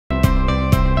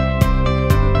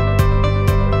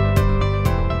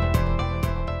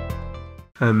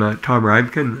I'm Tom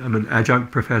Reimchen. I'm an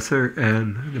adjunct professor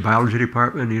in the biology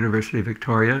department at the University of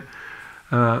Victoria.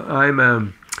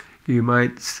 I'm, you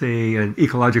might say, an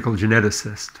ecological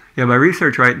geneticist. Yeah, my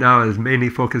research right now is mainly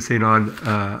focusing on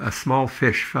a small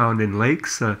fish found in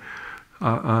lakes throughout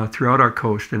our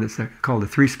coast, and it's called the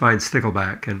three-spined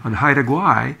stickleback. And on Haida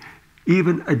Gwaii,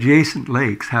 even adjacent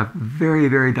lakes have very,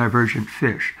 very divergent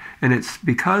fish. And it's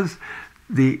because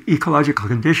the ecological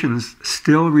conditions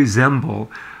still resemble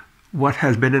what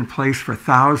has been in place for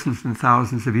thousands and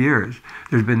thousands of years.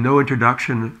 There's been no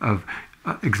introduction of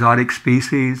exotic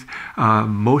species.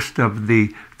 Most of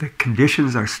the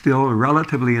conditions are still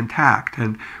relatively intact.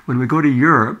 And when we go to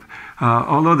Europe,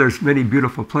 although there's many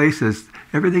beautiful places,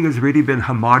 everything has really been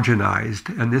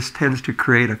homogenized, and this tends to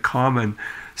create a common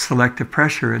selective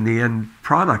pressure, and the end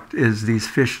product is these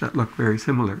fish that look very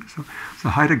similar. So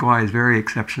Haida Gwaii is very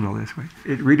exceptional this way.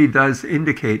 It really does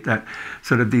indicate that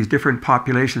sort of these different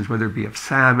populations, whether it be of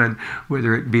salmon,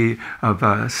 whether it be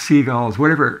of seagulls,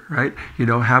 whatever, right, you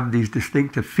know, have these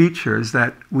distinctive features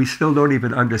that we still don't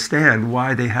even understand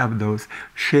why they have those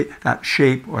that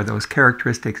shape or those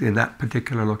characteristics in that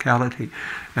particular locality.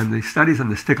 And the studies on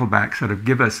the stickleback sort of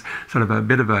give us sort of a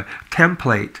bit of a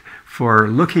template for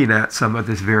looking at some of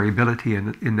this variability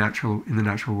in the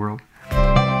natural world.